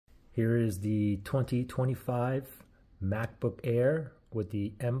Here is the 2025 MacBook Air with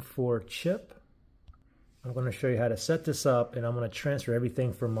the M4 chip. I'm going to show you how to set this up, and I'm going to transfer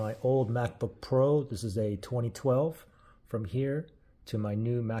everything from my old MacBook Pro, this is a 2012, from here to my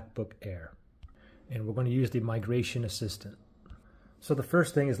new MacBook Air. And we're going to use the migration assistant. So the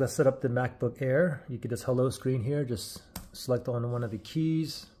first thing is, let's set up the MacBook Air. You get this hello screen here, just select on one of the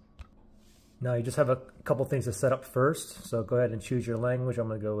keys. Now you just have a couple things to set up first, so go ahead and choose your language. I'm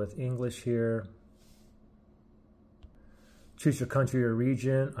going to go with English here. Choose your country or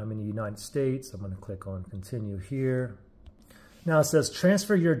region. I'm in the United States. I'm going to click on continue here. Now it says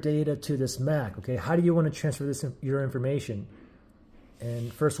transfer your data to this Mac. Okay, how do you want to transfer your information?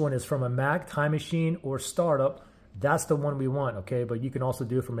 And first one is from a Mac, Time Machine, or Startup. That's the one we want, okay? But you can also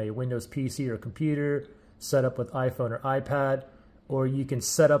do it from a Windows PC or computer, set up with iPhone or iPad, or you can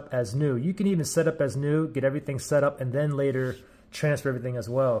set up as new. You can even set up as new, get everything set up, and then later transfer everything as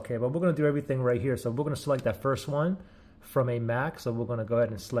well, okay? But we're gonna do everything right here. So we're gonna select that first one from a Mac. So we're gonna go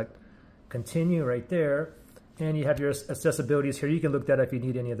ahead and select continue right there. And you have your accessibilities here. You can look that up if you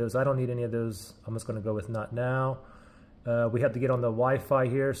need any of those. I don't need any of those. I'm just gonna go with not now. We have to get on the Wi-Fi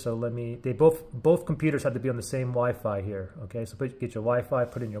here. So both computers have to be on the same Wi-Fi here, okay? So get your Wi-Fi,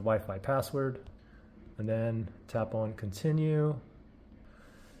 put in your Wi-Fi password, and then tap on continue.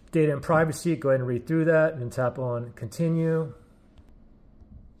 Data and privacy, go ahead and read through that and tap on continue.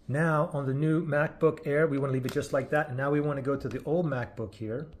 Now on the new MacBook Air, we want to leave it just like that. And now we want to go to the old MacBook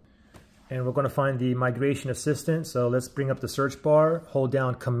here, and we're going to find the migration assistant. So let's bring up the search bar, hold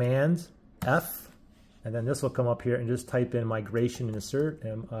down Command F, and then this will come up here, and just type in migration and insert,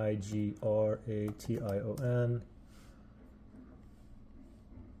 M-I-G-R-A-T-I-O-N.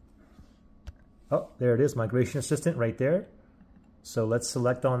 Oh, there it is, migration assistant right there. So let's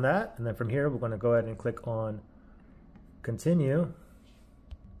select on that, and then from here we're going to go ahead and click on continue.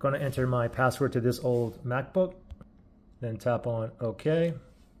 Going to enter my password to this old MacBook, then tap on OK.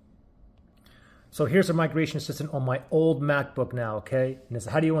 So here's the migration assistant on my old MacBook now, okay? And it's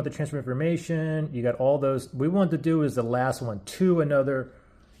how do you want to transfer information? You got all those. We want to do is the last one, to another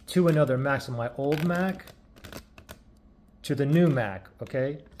Mac. So my old Mac to the new Mac,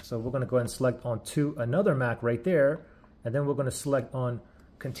 okay? So we're going to go ahead and select on to another Mac right there. And then we're going to select on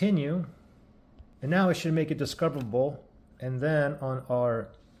continue. And now it should make it discoverable. And then on our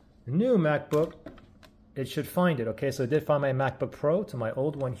new MacBook, it should find it, okay? So it did find my MacBook Pro to my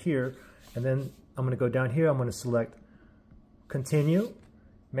old one here. And then I'm going to go down here. I'm going to select continue.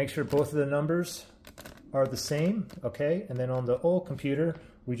 Make sure both of the numbers are the same, okay? And then on the old computer,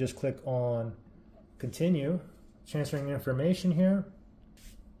 we just click on continue, transferring information here.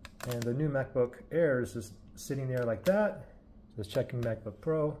 And the new MacBook Air is just sitting there like that. Just checking MacBook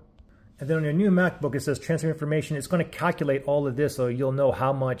Pro. And then on your new MacBook, it says transfer information. It's going to calculate all of this so you'll know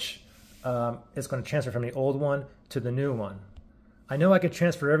how much it's going to transfer from the old one to the new one. I know I could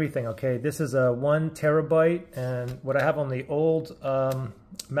transfer everything, okay? This is a 1 terabyte, and what I have on the old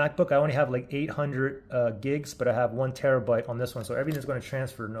MacBook, I only have like 800 gigs, but I have 1 terabyte on this one, so everything's going to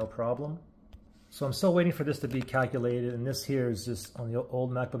transfer no problem. So I'm still waiting for this to be calculated, and this here is just on the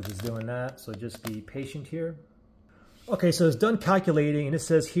old MacBook, just doing that, so just be patient here. Okay, so it's done calculating, and it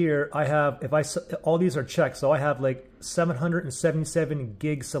says here I have, all these are checked, so I have like 777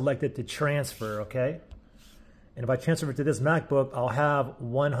 gigs selected to transfer, okay? And if I transfer it to this MacBook, I'll have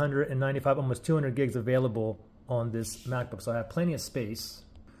 195, almost 200 gigs available on this MacBook, so I have plenty of space.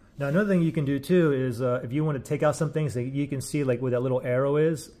 Now another thing you can do too is if you want to take out some things that you can see like where that little arrow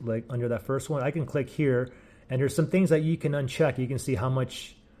is, like under that first one, I can click here, and there's some things that you can uncheck. You can see how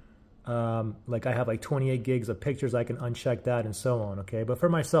much, like I have like 28 gigs of pictures, I can uncheck that and so on, okay? But for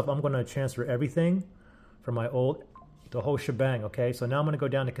myself, I'm going to transfer everything from my old, the whole shebang, okay? So now I'm going to go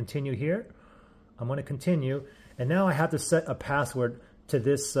down to continue here. I'm going to continue, and now I have to set a password to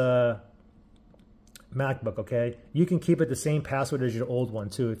this MacBook, okay? You can keep it the same password as your old one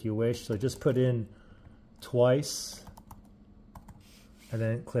too if you wish. So just put in twice, and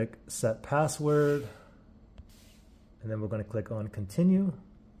then click set password, and then we're going to click on continue.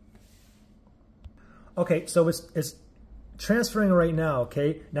 Okay, so it's transferring right now,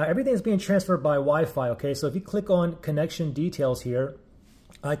 okay? Now everything is being transferred by Wi-Fi, okay? So if you click on connection details here,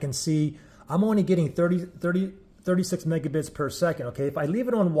 I can see I'm only getting 36 megabits per second, okay? If I leave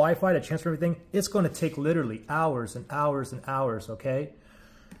it on Wi-Fi to transfer everything, it's going to take literally hours and hours and hours, okay?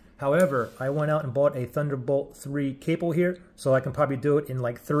 However, I went out and bought a Thunderbolt 3 cable here, so I can probably do it in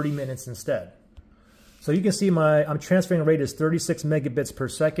like 30 minutes instead. So you can see I'm transferring rate is 36 megabits per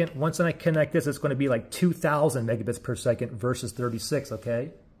second. Once I connect this, it's going to be like 2,000 megabits per second versus 36,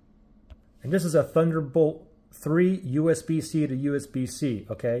 okay? And this is a Thunderbolt 3 USB-C to USB-C,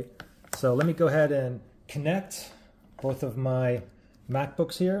 okay? So let me go ahead and connect both of my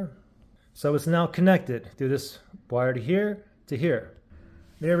MacBooks here. So it's now connected through this wire to here to here.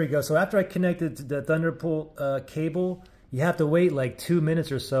 There we go. So after I connected to the Thunderbolt cable, you have to wait like 2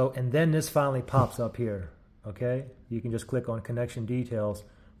 minutes or so, and then this finally pops up here, okay? You can just click on connection details.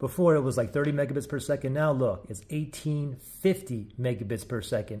 Before it was like 30 megabits per second. Now look, it's 1850 megabits per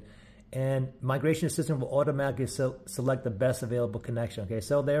second. And Migration Assistant will automatically select the best available connection. Okay,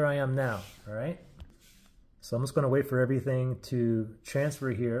 so there I am now, all right? So I'm just gonna wait for everything to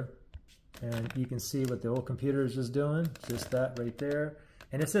transfer here. And you can see what the old computer is just doing, just that right there.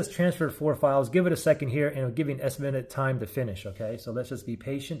 And it says transferred 4 files. Give it a second here and it'll give you an estimated time to finish, okay? So let's just be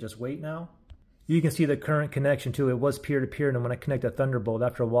patient, just wait now. You can see the current connection too. It was peer-to-peer, and when I connect a Thunderbolt,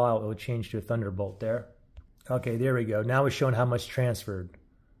 after a while, it will change to a Thunderbolt there. Okay, there we go. Now it's showing how much transferred.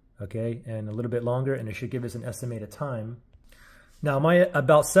 Okay, and a little bit longer, and it should give us an estimated time. Now,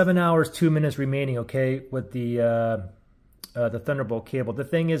 about 7 hours, 2 minutes remaining, okay, with the Thunderbolt cable. The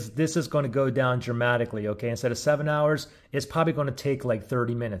thing is, this is going to go down dramatically, okay? Instead of 7 hours, it's probably going to take like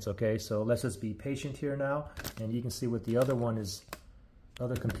 30 minutes, okay? So let's just be patient here now, and you can see what the other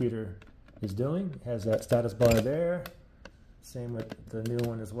computer is doing. It has that status bar there. Same with the new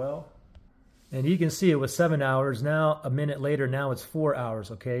one as well. And you can see it was 7 hours. Now, a minute later, now it's 4 hours,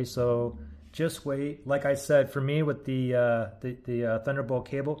 okay? So just wait. Like I said, for me with the Thunderbolt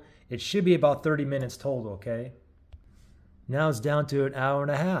cable, it should be about 30 minutes total, okay? Now it's down to an hour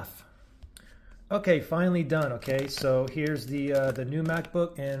and a half. Okay, finally done, okay? So here's the new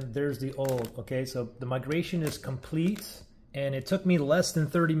MacBook, and there's the old, okay? So the migration is complete, and it took me less than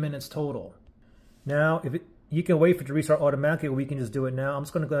 30 minutes total. Now, you can wait for it to restart automatically, or we can just do it now. I'm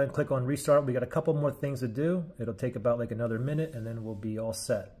just going to go ahead and click on restart. We got a couple more things to do. It'll take about like another minute, and then we'll be all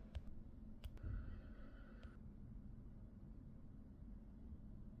set.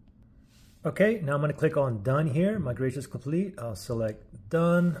 Okay, now I'm going to click on done here. Migration is complete. I'll select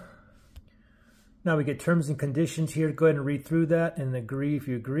done. Now we get terms and conditions here. Go ahead and read through that and agree if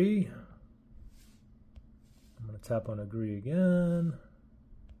you agree. I'm going to tap on agree again.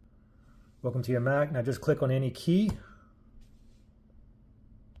 Welcome to your Mac. Now just click on any key.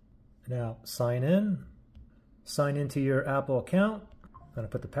 Now sign in. Sign into your Apple account. I'm going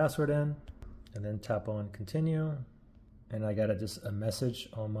to put the password in and then tap on continue. And I got just a message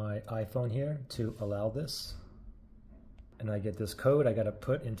on my iPhone here to allow this. And I get this code I got to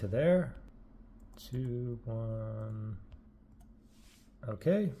put into there. 2, 1.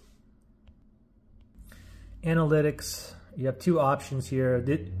 Okay. Analytics. You have 2 options here.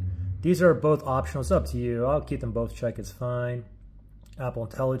 These are both optional. It's up to you. I'll keep them both checked. It's fine. Apple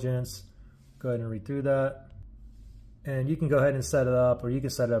Intelligence. Go ahead and read through that. And you can go ahead and set it up, or you can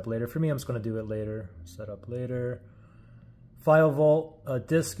set it up later. For me, I'm just going to do it later. Set up later. File Vault,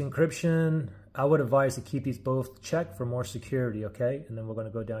 disk encryption. I would advise to keep these both checked for more security, okay? And then we're going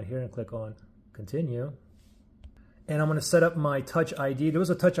to go down here and click on continue. And I'm going to set up my Touch ID. There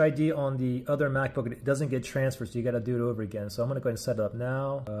was a Touch ID on the other MacBook. It doesn't get transferred, so you got to do it over again. So I'm going to go ahead and set it up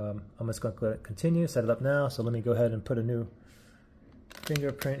now. I'm just going to go ahead and continue, set it up now. So let me go ahead and put a new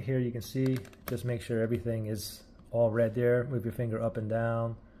fingerprint here. You can see, just make sure everything is all red there. Move your finger up and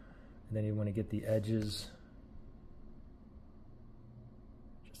down. And then you want to get the edges.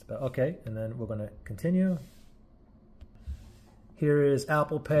 Just about okay. And then we're going to continue. Here is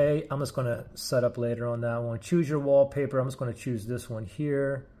Apple Pay. I'm just going to set up later on that one. Choose your wallpaper. I'm just going to choose this one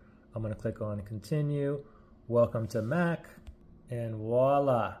here. I'm going to click on continue. Welcome to Mac. And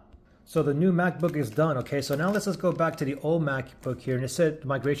voila. So the new MacBook is done. Okay, so now let's just go back to the old MacBook here. And it said the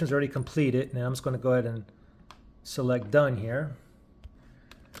migration is already completed. And I'm just going to go ahead and select done here.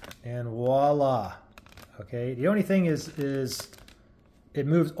 And voila. Okay, the only thing is it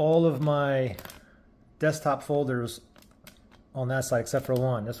moves all of my desktop folders on that side except for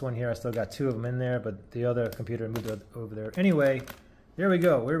one. This one here, I still got 2 of them in there, but the other computer moved it over there. Anyway, there we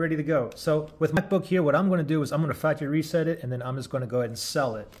go. We're ready to go. So with MacBook here, what I'm going to do is I'm going to factory reset it, and then I'm just going to go ahead and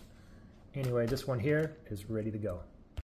sell it. Anyway, this one here is ready to go.